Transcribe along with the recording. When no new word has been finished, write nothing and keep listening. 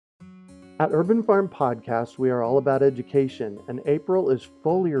At Urban Farm Podcast, we are all about education, and April is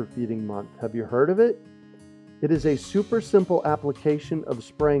foliar feeding month. Have you heard of it? It is a super simple application of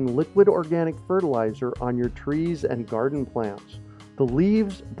spraying liquid organic fertilizer on your trees and garden plants. The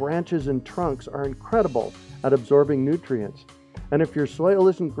leaves, branches, and trunks are incredible at absorbing nutrients. And if your soil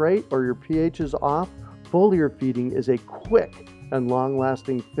isn't great or your pH is off, foliar feeding is a quick and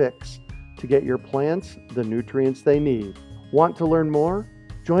long-lasting fix to get your plants the nutrients they need. Want to learn more?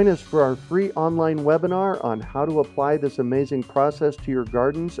 Join us for our free online webinar on how to apply this amazing process to your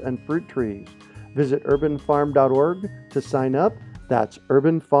gardens and fruit trees. Visit urbanfarm.org to sign up. That's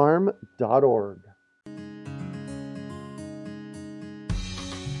urbanfarm.org.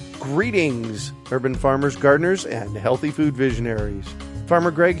 Greetings, urban farmers, gardeners, and healthy food visionaries.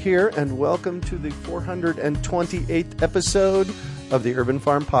 Farmer Greg here, and welcome to the 428th episode of the Urban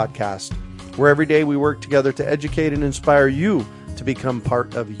Farm Podcast, where every day we work together to educate and inspire you to become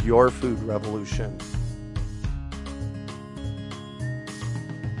part of your food revolution.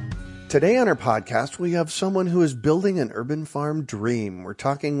 Today on our podcast, we have someone who is building an urban farm dream. We're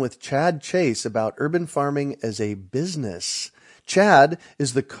talking with Chad Chase about urban farming as a business. Chad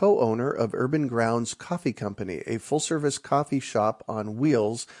is the co-owner of Urban Grounds Coffee Company, a full-service coffee shop on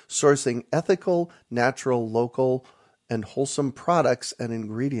wheels sourcing ethical, natural, local, and wholesome products and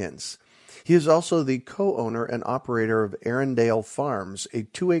ingredients. He is also the co-owner and operator of Arendale Farms, a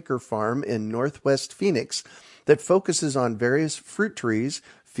 2-acre farm in northwest Phoenix that focuses on various fruit trees,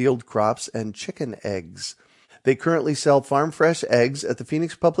 field crops, and chicken eggs. They currently sell farm fresh eggs at the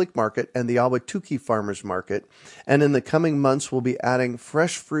Phoenix Public Market and the Ahwatukee Farmers Market, and in the coming months we'll be adding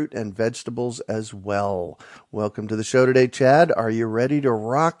fresh fruit and vegetables as well. Welcome to the show today, Chad. Are you ready to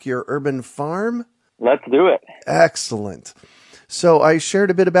rock your urban farm? Let's do it. Excellent. So I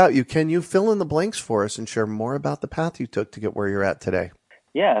shared a bit about you. Can you fill in the blanks for us and share more about the path you took to get where you're at today?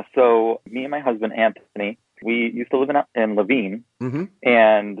 Yeah, so me and my husband, Anthony, we used to live in Levine,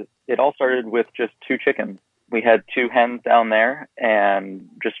 and it all started with just 2 chickens. We had 2 hens down there and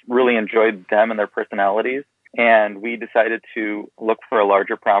just really enjoyed them and their personalities. And we decided to look for a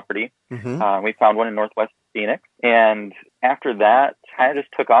larger property. We found one in Northwest Phoenix. And after that, kind of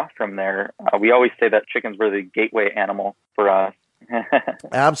just took off from there. We always say that chickens were the gateway animal for us.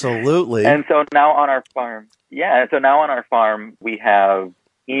 Absolutely. And so now on our farm, we have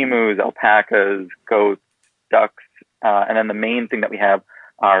emus, alpacas, goats, ducks, and then the main thing that we have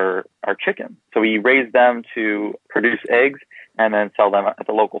are chickens. So we raise them to produce eggs and then sell them at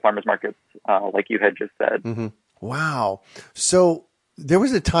the local farmers markets, like you had just said. Wow. So there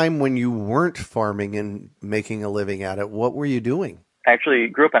was a time when you weren't farming and making a living at it. What were you doing? I actually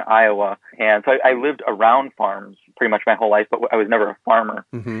grew up in Iowa, and so I lived around farms pretty much my whole life, but I was never a farmer.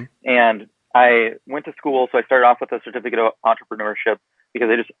 And I went to school, so I started off with a certificate of entrepreneurship because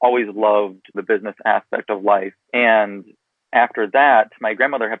I just always loved the business aspect of life. And after that, my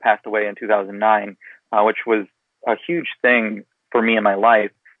grandmother had passed away in 2009, which was a huge thing for me in my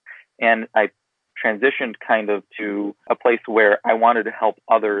life. And I transitioned kind of to a place where I wanted to help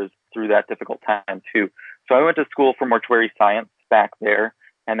others through that difficult time too. So I went to school for mortuary science back there.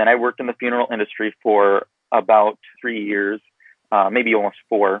 And then I worked in the funeral industry for about 3 years, maybe almost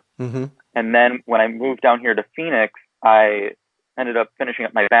 4. And then when I moved down here to Phoenix, I ended up finishing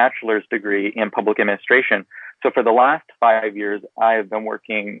up my bachelor's degree in public administration. So for the last 5 years, I had been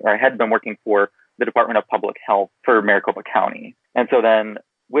working for the Department of Public Health for Maricopa County. And so then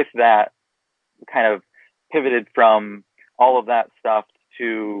with that, kind of pivoted from all of that stuff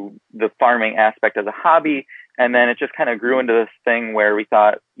to the farming aspect as a hobby. And then it just kind of grew into this thing where we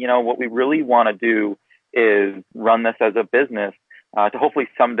thought, what we really want to do is run this as a business to hopefully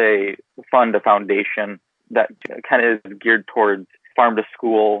someday fund a foundation that kind of is geared towards farm to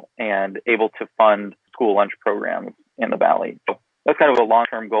school and able to fund school lunch programs in the Valley. So that's kind of a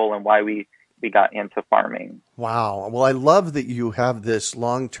long-term goal and why we got into farming. Wow. Well, I love that you have this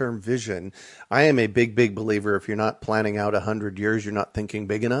long-term vision. I am a big, big believer. If you're not planning out 100 years, you're not thinking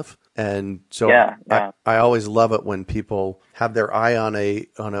big enough. And so I always love it when people have their eye on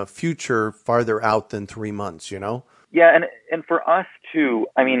a future farther out than 3 months, Yeah. And for us too,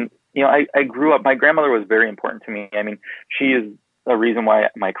 I grew up, my grandmother was very important to me. She is the reason why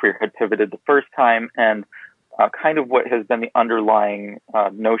my career had pivoted the first time, and kind of what has been the underlying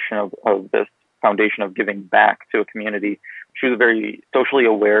notion of this foundation of giving back to a community. She was a very socially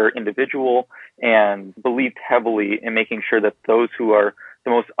aware individual and believed heavily in making sure that those who are the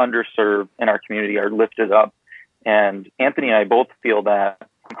most underserved in our community are lifted up. And Anthony and I both feel that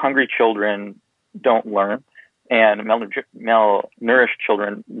hungry children don't learn, and malnourished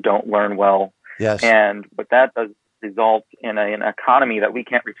children don't learn well. Yes. And what that does result in an economy that we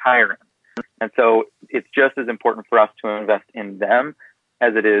can't retire in. And so it's just as important for us to invest in them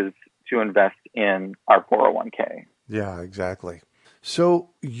as it is to invest in our 401k. Yeah, exactly. So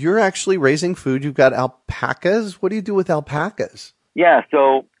you're actually raising food. You've got alpacas. What do you do with alpacas? Yeah,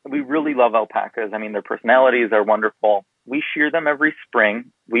 so we really love alpacas. I mean, their personalities are wonderful. We shear them every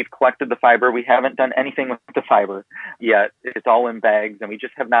spring. We've collected the fiber. We haven't done anything with the fiber yet. It's all in bags, and we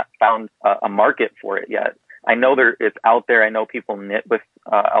just have not found a market for it yet. I know it's out there. I know people knit with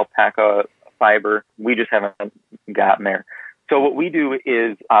alpaca fiber. We just haven't gotten there. So what we do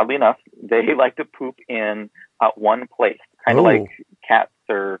is, oddly enough, they like to poop in one place, kind of like cats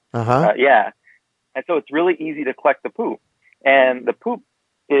or, yeah. And so it's really easy to collect the poop. And the poop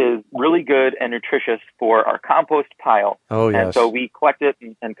is really good and nutritious for our compost pile. Oh, yes. And so we collect it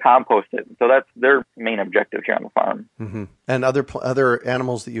and compost it. So that's their main objective here on the farm. Mm-hmm. And other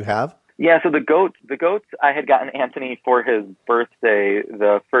animals that you have? Yeah, so the goats, I had gotten Anthony for his birthday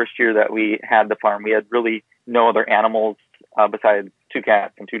the first year that we had the farm. We had really no other animals besides 2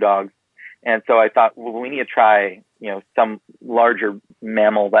 cats and 2 dogs. And so I thought, well, we need to try, some larger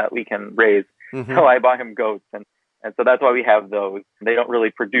mammal that we can raise. Mm-hmm. So I bought him goats, and so that's why we have those. They don't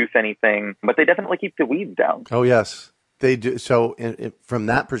really produce anything, but they definitely keep the weeds down. Oh, yes, they do. So from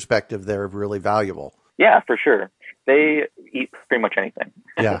that perspective, they're really valuable. Yeah, for sure. They eat pretty much anything.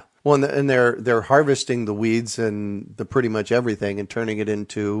 Yeah. Well, and they're harvesting the weeds and the pretty much everything and turning it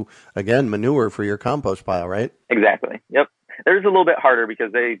into, again, manure for your compost pile, right? Exactly. Yep. Theirs a little bit harder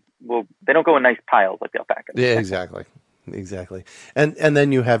because they don't go in nice piles like the alpacas. Yeah, exactly. And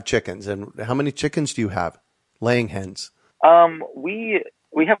then you have chickens. And how many chickens do you have? Laying hens? We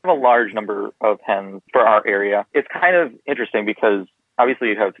have a large number of hens for our area. It's kind of interesting because obviously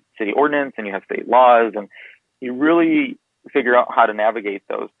you have city ordinance and you have state laws, and you really figure out how to navigate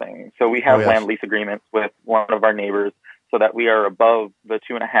those things. So we have land lease agreements with one of our neighbors so that we are above the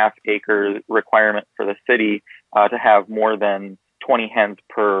 2.5 acre requirement for the city to have more than 20 hens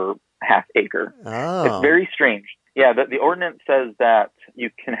per half acre. Oh. It's very strange. Yeah, the ordinance says that you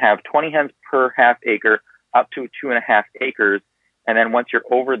can have 20 hens per half acre up to 2.5 acres. And then once you're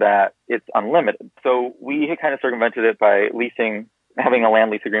over that, it's unlimited. So we had kind of circumvented it by having a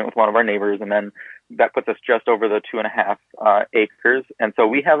land lease agreement with one of our neighbors. And then that puts us just over the 2.5 acres. And so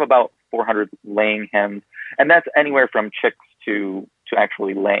we have about 400 laying hens. And that's anywhere from chicks to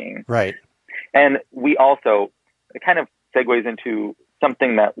actually laying. Right. And we also, it kind of segues into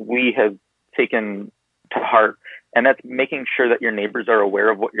something that we have taken to heart, and that's making sure that your neighbors are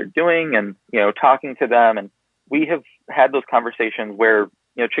aware of what you're doing and, talking to them. And we have had those conversations where,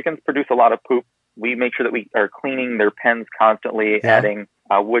 chickens produce a lot of poop. We make sure that we are cleaning their pens constantly, adding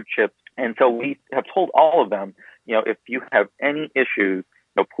wood chips. And so we have told all of them, if you have any issues,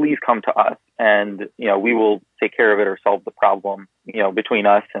 please come to us, and, we will take care of it or solve the problem, between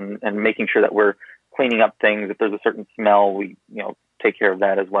us and making sure that we're cleaning up things. If there's a certain smell, we, take care of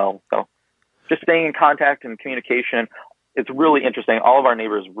that as well. So just staying in contact and communication. It's really interesting. All of our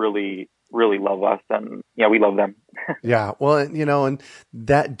neighbors really, really love us, and we love them. Yeah. Well, and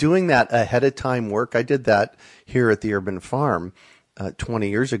that doing that ahead of time work, I did that here at the Urban Farm 20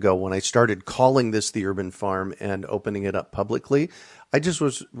 years ago when I started calling this the Urban Farm and opening it up publicly. I just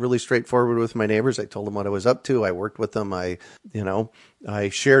was really straightforward with my neighbors. I told them what I was up to. I worked with them. I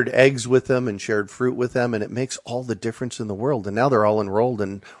shared eggs with them and shared fruit with them, and it makes all the difference in the world. And now they're all enrolled,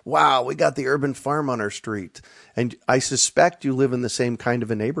 and wow, we got the Urban Farm on our street. And I suspect you live in the same kind of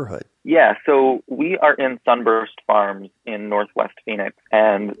a neighborhood. Yeah, so we are in Sunburst Farms in Northwest Phoenix,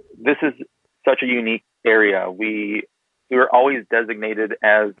 and this is such a unique area. We were always designated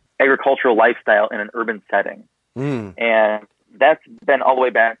as agricultural lifestyle in an urban setting. And that's been all the way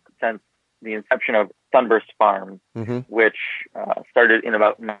back since the inception of Sunburst Farms, which started in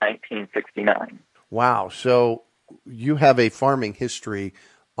about 1969. Wow. So you have a farming history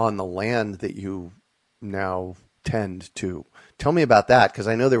on the land that you now tend to. Tell me about that, because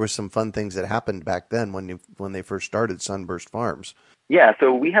I know there were some fun things that happened back then when they first started Sunburst Farms. Yeah,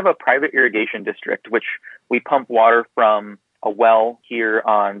 so we have a private irrigation district, which we pump water from a well here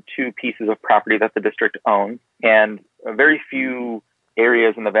on 2 pieces of property that the district owns. And very few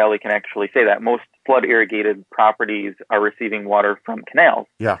areas in the valley can actually say that. Most flood irrigated properties are receiving water from canals.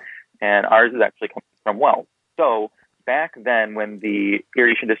 Yeah. And ours is actually coming from wells. So back then when the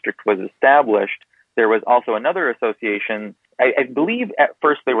irrigation district was established, there was also another association. I believe at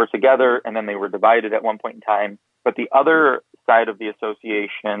first they were together and then they were divided at one point in time. But the other side of the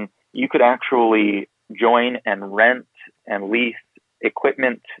association, you could actually join and rent and lease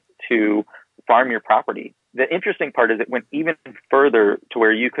equipment to farm your property. The interesting part is it went even further to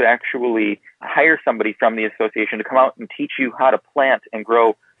where you could actually hire somebody from the association to come out and teach you how to plant and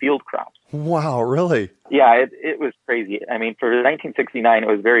grow field crops. Wow, really? Yeah, it was crazy. I mean, for 1969, it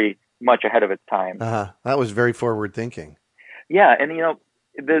was very much ahead of its time. That was very forward thinking. Yeah, and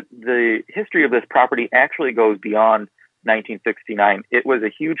the history of this property actually goes beyond 1969. It was a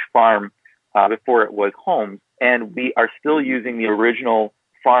huge farm before it was homes, and we are still using the original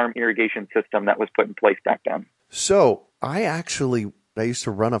farm irrigation system that was put in place back then. So I used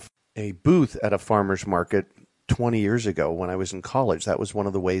to run a booth at a farmer's market 20 years ago when I was in college. That was one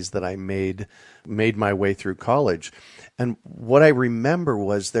of the ways that I made my way through college. And what I remember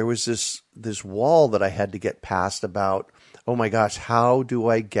was there was this wall that I had to get past about, oh my gosh, how do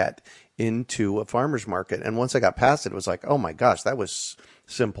I get into a farmer's market? And once I got past it, it was like, oh my gosh, that was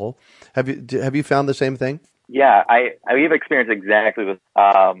simple. Have you found the same thing? Yeah, we've experienced exactly this.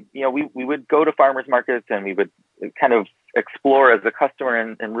 We would go to farmers markets and we would kind of explore as a customer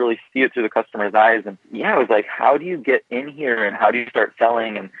and really see it through the customer's eyes. And yeah, it was like, how do you get in here and how do you start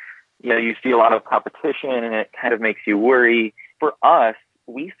selling? And, you see a lot of competition and it kind of makes you worry. For us,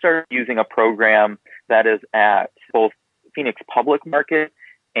 we started using a program that is at both Phoenix Public Market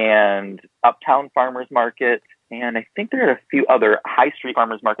and Uptown Farmers Market. And I think there are a few other high street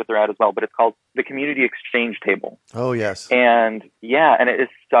farmers markets they're at as well, but it's called the Community Exchange Table. Oh, yes. And yeah, and it is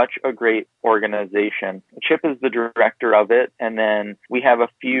such a great organization. Chip is the director of it. And then we have a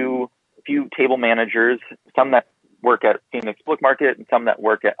few table managers, some that work at Phoenix Public Market and some that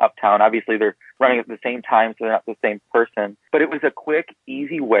work at Uptown. Obviously, they're running at the same time, so they're not the same person. But it was a quick,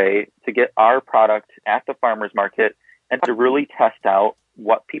 easy way to get our product at the farmers market and to really test out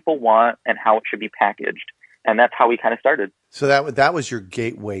what people want and how it should be packaged. And that's how we kind of started. So that was your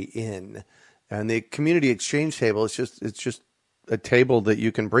gateway in. And the community exchange table, it's just a table that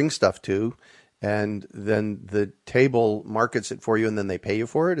you can bring stuff to, and then the table markets it for you, and then they pay you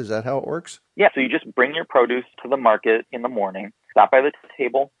for it. Is that how it works? Yeah, so you just bring your produce to the market in the morning, stop by the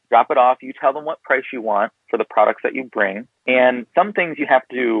table, drop it off. You tell them what price you want for the products that you bring. And some things you have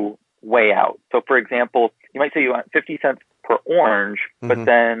to weigh out. So, for example, you might say you want 50 cents per orange, but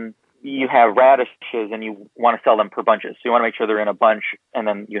then you have radishes and you want to sell them per bunches. So you want to make sure they're in a bunch and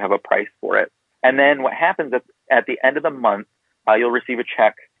then you have a price for it. And then what happens at the end of the month, you'll receive a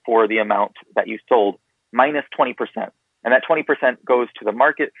check for the amount that you sold minus 20%. And that 20% goes to the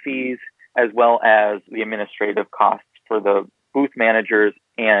market fees as well as the administrative costs for the booth managers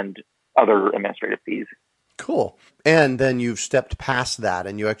and other administrative fees. Cool. And then you've stepped past that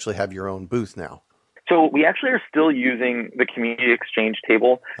and you actually have your own booth now. So we actually are still using the community exchange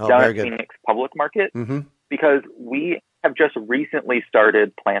table down at Phoenix Public Market because we have just recently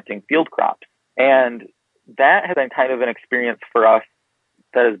started planting field crops. And that has been kind of an experience for us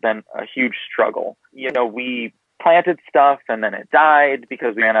that has been a huge struggle. We planted stuff and then it died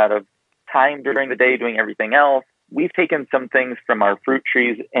because we ran out of time during the day doing everything else. We've taken some things from our fruit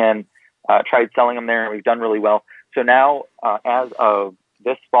trees and tried selling them there, and we've done really well. So now, as of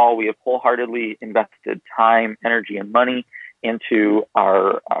this fall, we have wholeheartedly invested time, energy, and money into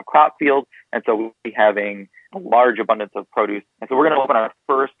our crop field. And so we'll be having a large abundance of produce. And so we're going to open our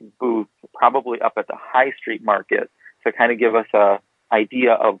first booth probably up at the High Street Market to kind of give us a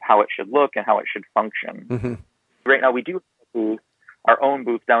idea of how it should look and how it should function. Right now, we do have a booth, our own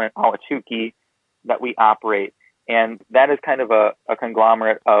booth down in Ahwatukee that we operate. And that is kind of a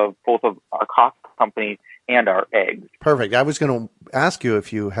conglomerate of both of our coffee company and our eggs. Perfect. I was going to ask you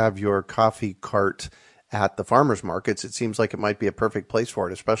if you have your coffee cart at the farmers markets. It seems like it might be a perfect place for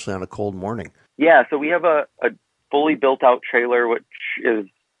it, especially on a cold morning. Yeah, so we have a fully built out trailer, which is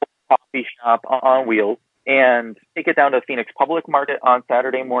a coffee shop on wheels, and take it down to Phoenix Public Market on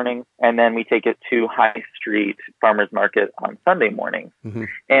Saturday morning, and then we take it to High Street Farmers Market on Sunday morning.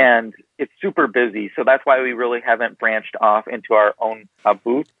 And it's super busy, so that's why we really haven't branched off into our own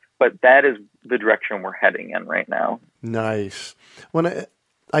booth, but that is the direction we're heading in right now. Nice. When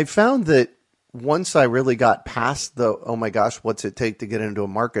I found that once I really got past the, oh my gosh, what's it take to get into a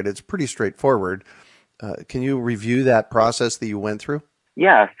market, it's pretty straightforward. Can you review that process that you went through?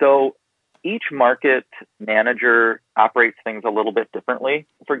 Yeah, so each market manager operates things a little bit differently.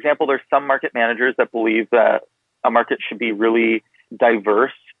 For example, there's some market managers that believe that a market should be really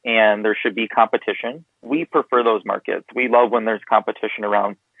diverse and there should be competition. We prefer those markets. We love when there's competition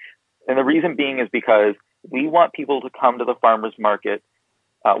around. And the reason being is because we want people to come to the farmers market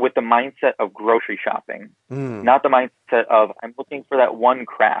with the mindset of grocery shopping, not the mindset of I'm looking for that one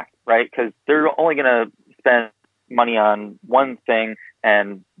craft, right? Because they're only going to spend money on one thing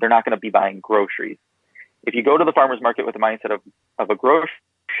and they're not going to be buying groceries. If you go to the farmer's market with the mindset of a grocery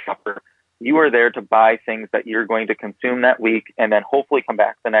shopper, you are there to buy things that you're going to consume that week and then hopefully come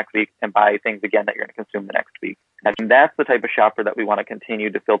back the next week and buy things again that you're going to consume the next week. And that's the type of shopper that we want to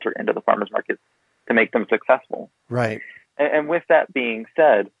continue to filter into the farmers markets to make them successful. Right. And with that being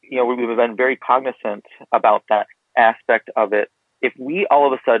said, we've been very cognizant about that aspect of it. If we all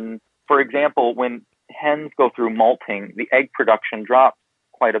of a sudden, for example, when hens go through molting, the egg production drops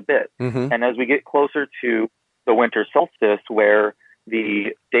quite a bit. Mm-hmm. And as we get closer to the winter solstice, where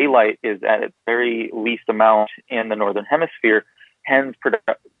the daylight is at its very least amount in the northern hemisphere, hens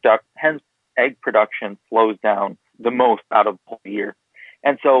egg production slows down the most out of the whole year.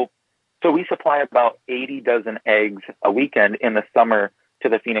 And so we supply about 80 dozen eggs a weekend in the summer to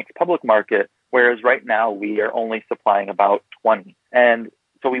the Phoenix public market, whereas right now we are only supplying about 20. And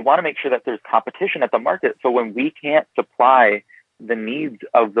so we want to make sure that there's competition at the market. So when we can't supply the needs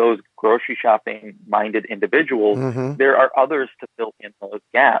of those grocery shopping minded individuals, mm-hmm. there are others to fill in those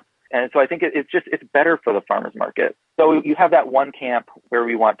gaps. And so I think it's better for the farmers market. So you have that one camp where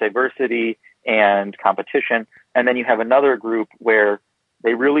we want diversity and competition. And then you have another group where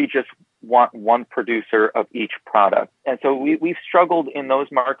they really just want one producer of each product. And so we've struggled in those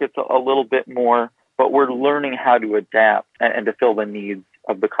markets a little bit more, but we're learning how to adapt and to fill the needs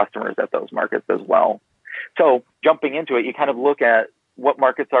of the customers at those markets as well. So jumping into it, you kind of look at what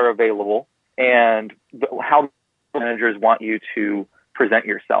markets are available and how managers want you to present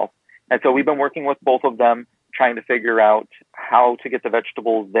yourself. And so we've been working with both of them, trying to figure out how to get the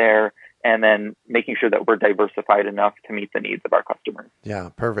vegetables there and then making sure that we're diversified enough to meet the needs of our customers. Yeah,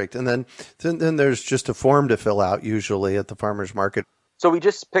 perfect. And then there's just a form to fill out usually at the farmer's market. So we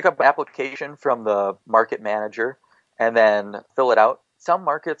just pick up an application from the market manager and then fill it out. Some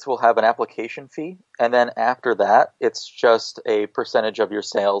markets will have an application fee, and then after that, it's just a percentage of your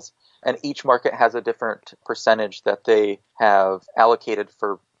sales. And each market has a different percentage that they have allocated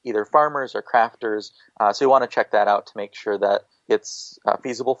for either farmers or crafters. So you want to check that out to make sure that it's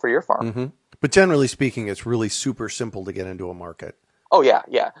feasible for your farm. Mm-hmm. But generally speaking, it's really super simple to get into a market. Oh, yeah.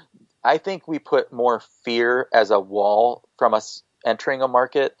 I think we put more fear as a wall from us entering a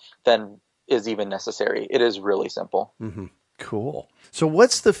market than is even necessary. It is really simple. Mm-hmm. Cool. So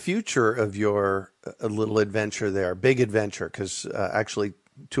what's the future of your little adventure there? Big adventure, because actually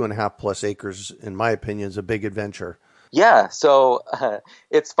 2.5+ acres, in my opinion, is a big adventure. Yeah. So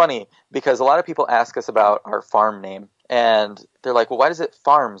it's funny because a lot of people ask us about our farm name and they're like, well, why does it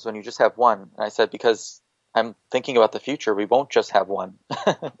farms when you just have one? And I said, because I'm thinking about the future. We won't just have one.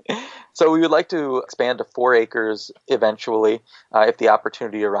 So we would like to expand to 4 acres eventually if the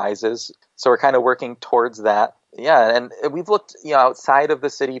opportunity arises. So we're kind of working towards that. Yeah, and we've looked, outside of the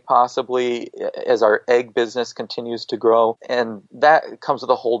city possibly as our egg business continues to grow, and that comes with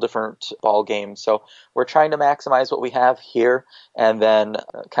a whole different ball game. So we're trying to maximize what we have here, and then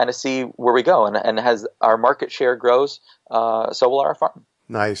kind of see where we go. And as our market share grows, so will our farm.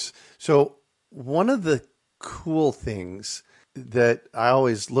 Nice. So one of the cool things that I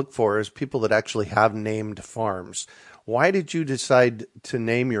always look for is people that actually have named farms. Why did you decide to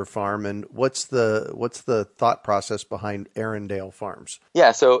name your farm, and what's the thought process behind Arendale Farms?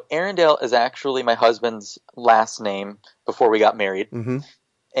 Yeah, so Arendale is actually my husband's last name before we got married. Mm-hmm.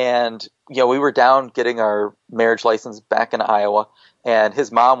 And, we were down getting our marriage license back in Iowa, and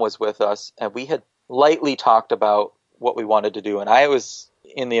his mom was with us, and we had lightly talked about what we wanted to do. And I was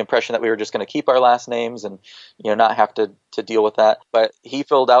in the impression that we were just going to keep our last names and, not have to deal with that. But he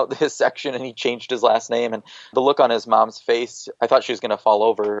filled out his section and he changed his last name, and the look on his mom's face, I thought she was going to fall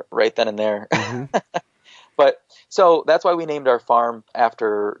over right then and there. Mm-hmm. But so that's why we named our farm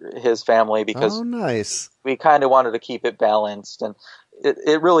after his family, because nice. We kind of wanted to keep it balanced, and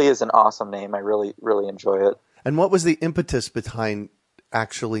it really is an awesome name. I really, really enjoy it. And what was the impetus behind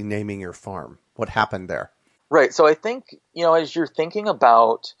actually naming your farm? What happened there? Right. So I think, as you're thinking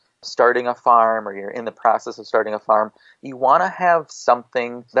about starting a farm or you're in the process of starting a farm, you want to have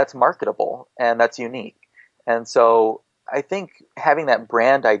something that's marketable and that's unique. And so I think having that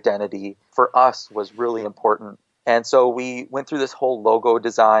brand identity for us was really important. And so we went through this whole logo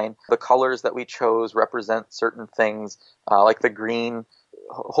design. The colors that we chose represent certain things, like the green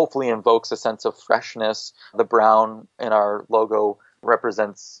hopefully invokes a sense of freshness. The brown in our logo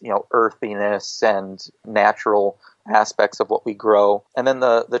represents, earthiness and natural aspects of what we grow. And then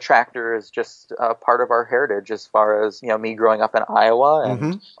the tractor is just part of our heritage as far as, me growing up in Iowa, and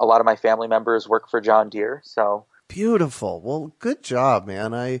mm-hmm. a lot of my family members work for John Deere. So beautiful. Well, good job,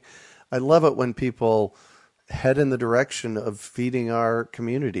 man. I love it when people head in the direction of feeding our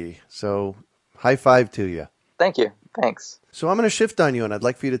community. So high five to you. Thank you. Thanks. So I'm going to shift on you, and I'd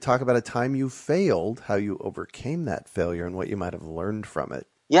like for you to talk about a time you failed, how you overcame that failure, and what you might have learned from it.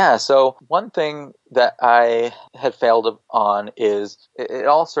 Yeah, so one thing that I had failed on is it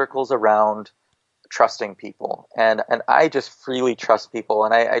all circles around trusting people. And I just freely trust people,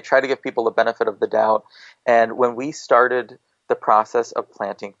 and I try to give people the benefit of the doubt. And when we started the process of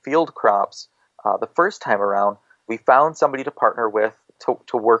planting field crops the first time around, we found somebody to partner with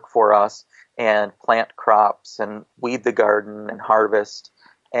to work for us and plant crops and weed the garden and harvest.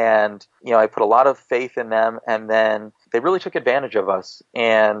 And, I put a lot of faith in them, and then they really took advantage of us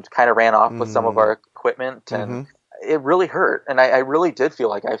and kind of ran off with some of our equipment, and it really hurt. And I really did feel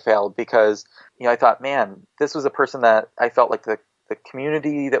like I failed because, I thought, man, this was a person that I felt like the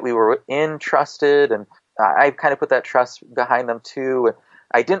community that we were in trusted, and I kind of put that trust behind them too.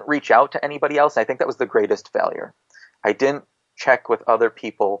 I didn't reach out to anybody else. I think that was the greatest failure. I didn't check with other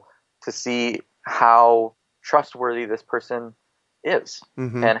people to see how trustworthy this person is,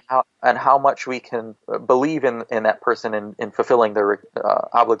 and how much we can believe in that person in fulfilling their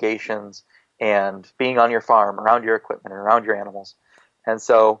obligations and being on your farm, around your equipment, and around your animals. And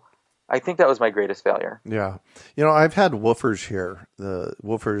so I think that was my greatest failure. Yeah. I've had woofers here. The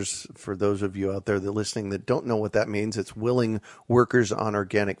woofers, for those of you out there that are listening that don't know what that means, it's willing workers on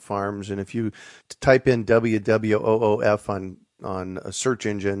organic farms. And if you type in WWOOF on a search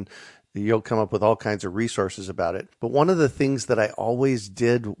engine, you'll come up with all kinds of resources about it. But one of the things that I always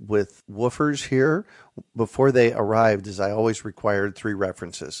did with woofers here before they arrived is I always required 3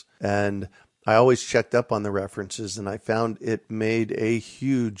 references. And I always checked up on the references, and I found it made a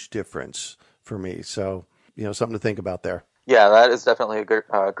huge difference for me. So, something to think about there. Yeah, that is definitely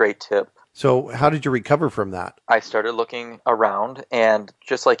a great tip. So how did you recover from that? I started looking around, and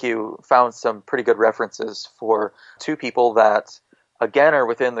just like you, found some pretty good references for 2 people that, again, are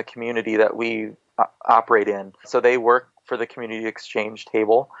within the community that we operate in. So they work for the community exchange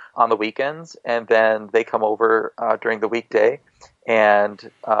table on the weekends, and then they come over during the weekday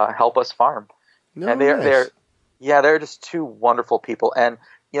and help us farm. No, and they're just 2 wonderful people, and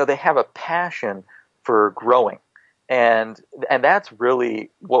they have a passion for growing, and that's really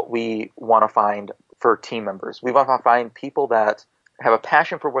what we want to find for team members. We want to find people that have a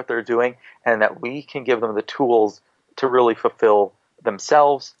passion for what they're doing, and that we can give them the tools to really fulfill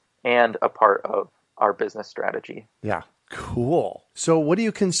themselves and a part of our business strategy. Yeah, cool. So what do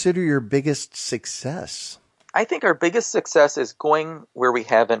you consider your biggest success? I think our biggest success is going where we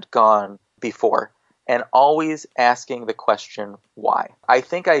haven't gone before and always asking the question, why? I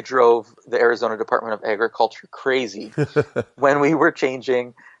think I drove the Arizona Department of Agriculture crazy when we were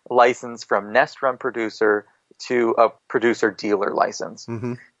changing license from Nest Run producer to a producer dealer license.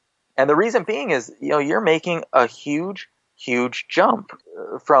 And the reason being is, you're making a huge jump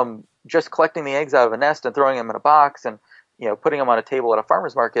from just collecting the eggs out of a nest and throwing them in a box and, putting them on a table at a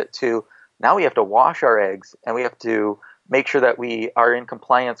farmer's market to now we have to wash our eggs, and we have to make sure that we are in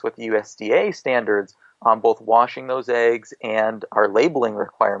compliance with USDA standards on both washing those eggs and our labeling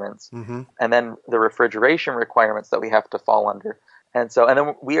requirements, and then the refrigeration requirements that we have to fall under. And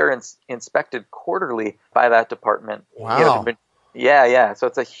then we are inspected quarterly by that department. Wow. Yeah. So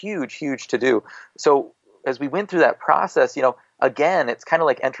it's a huge to do. So as we went through that process, again, it's kind of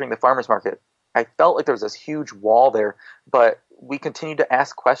like entering the farmer's market. I felt like there was this huge wall there, but we continued to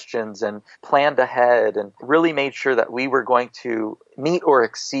ask questions and planned ahead and really made sure that we were going to meet or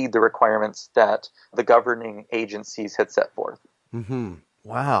exceed the requirements that the governing agencies had set forth.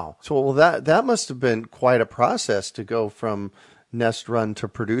 Wow. So that must have been quite a process to go from Nest Run to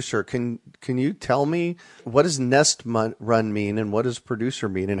producer. Can you tell me, what does Nest Run mean and what does producer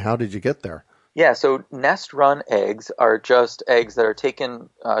mean, and how did you get there? Yeah, so Nest Run eggs are just eggs that are taken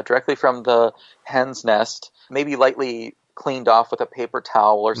directly from the hen's nest, maybe lightly cleaned off with a paper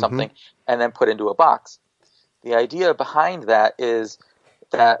towel or something, and then put into a box. The idea behind that is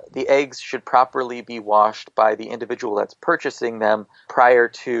that the eggs should properly be washed by the individual that's purchasing them prior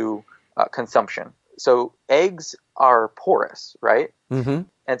to consumption. So eggs are porous, right? And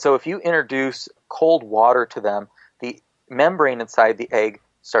so if you introduce cold water to them, the membrane inside the egg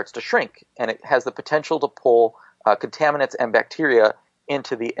starts to shrink, and it has the potential to pull contaminants and bacteria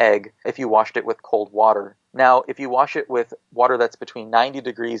into the egg if you washed it with cold water. Now, if you wash it with water that's between 90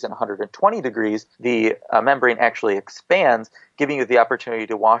 degrees and 120 degrees, the membrane actually expands, giving you the opportunity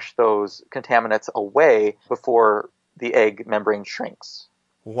to wash those contaminants away before the egg membrane shrinks.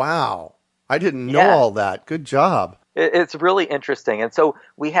 Wow. I didn't know all that. Good job. It's really interesting. And so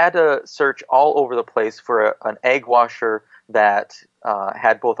we had to search all over the place for an egg washer that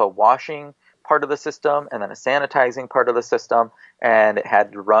had both a washing part of the system and then a sanitizing part of the system, and it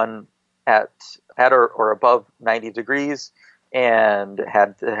had to run at or above 90 degrees, and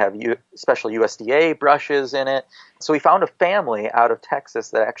had to have special USDA brushes in it. So we found a family out of Texas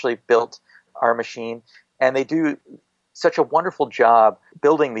that actually built our machine, and they do such a wonderful job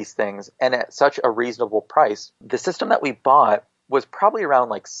building these things and at such a reasonable price. The system that we bought was probably around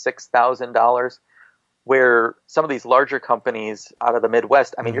like $6,000, where some of these larger companies out of the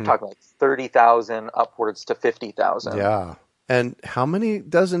Midwest, I mean, you're talking like 30,000 upwards to 50,000. Yeah. And how many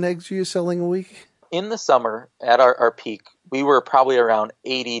dozen eggs are you selling a week? In the summer, at our peak, we were probably around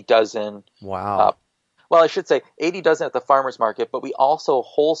 80 dozen. Wow. Well, I should say 80 dozen at the farmer's market, but we also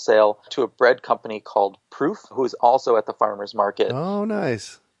wholesale to a bread company called Proof, who's also at the farmer's market. Oh,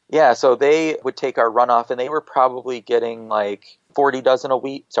 nice. Yeah, so they would take our runoff, and they were probably getting like 40 dozen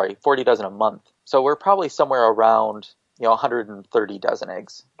a month. So we're probably somewhere around 130 dozen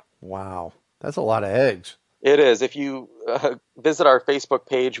eggs. Wow, that's a lot of eggs. It is. If you visit our Facebook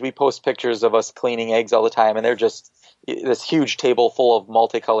page, we post pictures of us cleaning eggs all the time, and they're just this huge table full of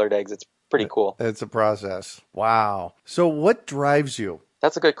multicolored eggs. It's pretty cool. It's a process. Wow. So what drives you?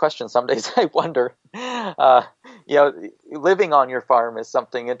 That's a good question. Some days I wonder. Living on your farm is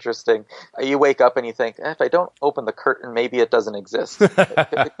something interesting. You wake up and you think, if I don't open the curtain, maybe it doesn't exist.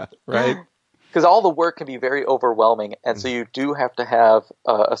 Right. Because all the work can be very overwhelming, and so you do have to have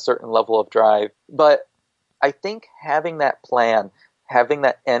a certain level of drive. But I think having that plan, having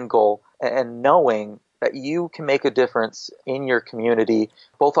that end goal, and knowing that you can make a difference in your community,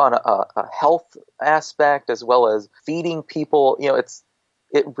 both on a health aspect as well as feeding people,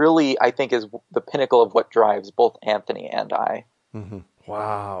 it really, I think, is the pinnacle of what drives both Anthony and I. Mm-hmm.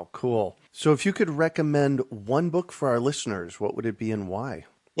 Wow, cool. So if you could recommend one book for our listeners, what would it be and why?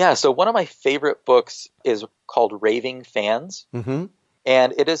 Yeah, so one of my favorite books is called Raving Fans, and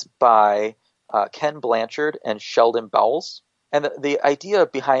it is by Ken Blanchard and Sheldon Bowles. And the idea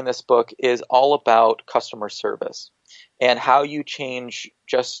behind this book is all about customer service and how you change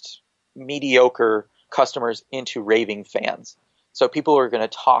just mediocre customers into raving fans. So people are going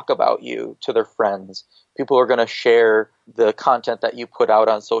to talk about you to their friends. People are going to share the content that you put out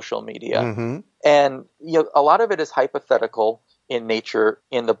on social media. And a lot of it is hypothetical in nature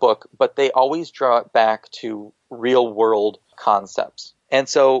in the book, but they always draw it back to real world concepts. And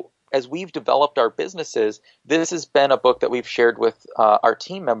so as we've developed our businesses, this has been a book that we've shared with our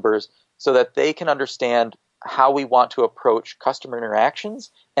team members so that they can understand how we want to approach customer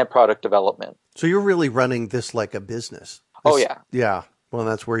interactions and product development. So you're really running this like a business. Oh, yeah. Yeah. Well,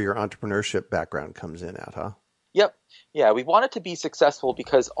 that's where your entrepreneurship background comes in at, huh? Yep. Yeah, we want it to be successful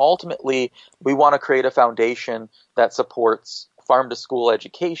because ultimately we want to create a foundation that supports farm-to-school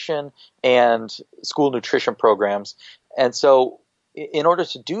education and school nutrition programs. And so in order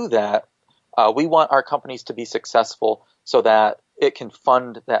to do that, we want our companies to be successful so that it can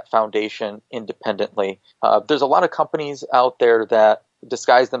fund that foundation independently. There's a lot of companies out there that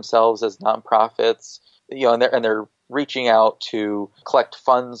disguise themselves as nonprofits, and they're reaching out to collect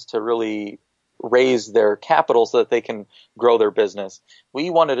funds to really raise their capital so that they can grow their business.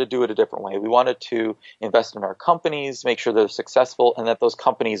 We wanted to do it a different way. We wanted to invest in our companies, make sure they're successful, and that those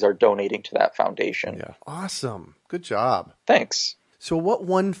companies are donating to that foundation. Yeah. Awesome. Good job. Thanks. So what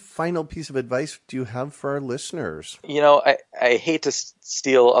one final piece of advice do you have for our listeners? I hate to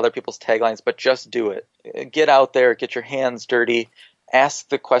steal other people's taglines, but just do it. Get out there, get your hands dirty, ask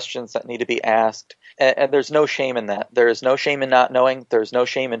the questions that need to be asked. And there's no shame in that. There is no shame in not knowing. There's no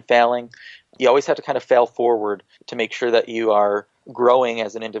shame in failing. You always have to kind of fail forward to make sure that you are growing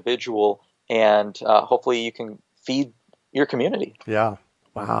as an individual, and hopefully you can feed your community. Yeah.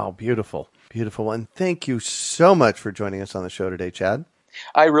 Wow. Beautiful. Beautiful. And thank you so much for joining us on the show today, Chad.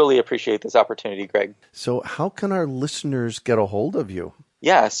 I really appreciate this opportunity, Greg. So how can our listeners get a hold of you?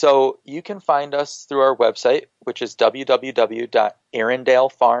 Yeah, so you can find us through our website, which is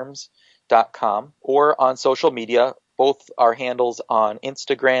www.arendalefarms.com, or on social media. Both our handles on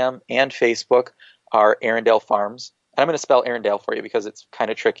Instagram and Facebook are Arendale Farms. And I'm going to spell Arendale for you because it's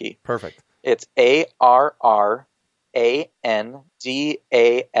kind of tricky. Perfect. It's ARRANDALE,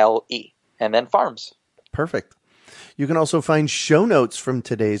 and then Farms. Perfect. You can also find show notes from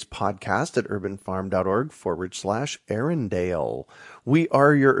today's podcast at urbanfarm.org/Arendale. We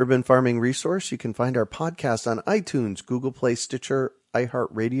are your urban farming resource. You can find our podcast on iTunes, Google Play, Stitcher,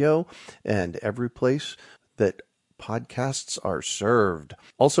 iHeartRadio, and every place that podcasts are served.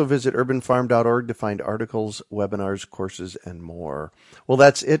 Also visit urbanfarm.org to find articles, webinars, courses, and more. Well,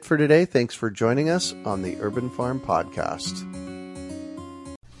 that's it for today. Thanks for joining us on the Urban Farm Podcast.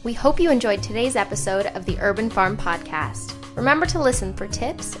 We hope you enjoyed today's episode of the Urban Farm Podcast. Remember to listen for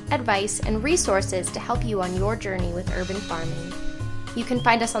tips, advice, and resources to help you on your journey with urban farming. You can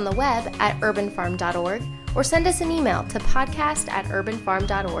find us on the web at urbanfarm.org or send us an email to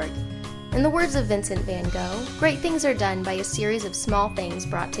podcast@urbanfarm.org. In the words of Vincent van Gogh, great things are done by a series of small things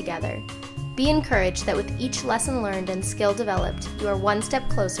brought together. Be encouraged that with each lesson learned and skill developed, you are one step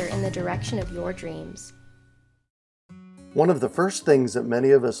closer in the direction of your dreams. One of the first things that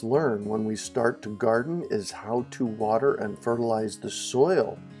many of us learn when we start to garden is how to water and fertilize the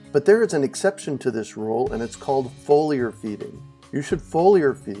soil. But there is an exception to this rule, and it's called foliar feeding. You should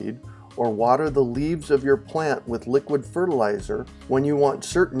foliar feed or water the leaves of your plant with liquid fertilizer when you want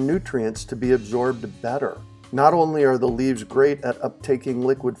certain nutrients to be absorbed better. Not only are the leaves great at uptaking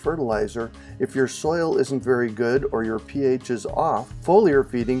liquid fertilizer, if your soil isn't very good or your pH is off, foliar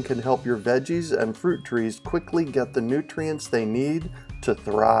feeding can help your veggies and fruit trees quickly get the nutrients they need to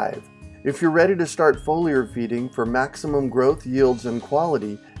thrive. If you're ready to start foliar feeding for maximum growth, yields, and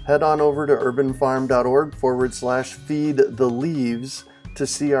quality, head on over to urbanfarm.org/feed-the-leaves to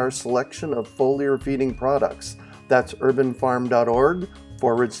see our selection of foliar feeding products. That's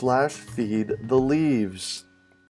urbanfarm.org/feed-the-leaves.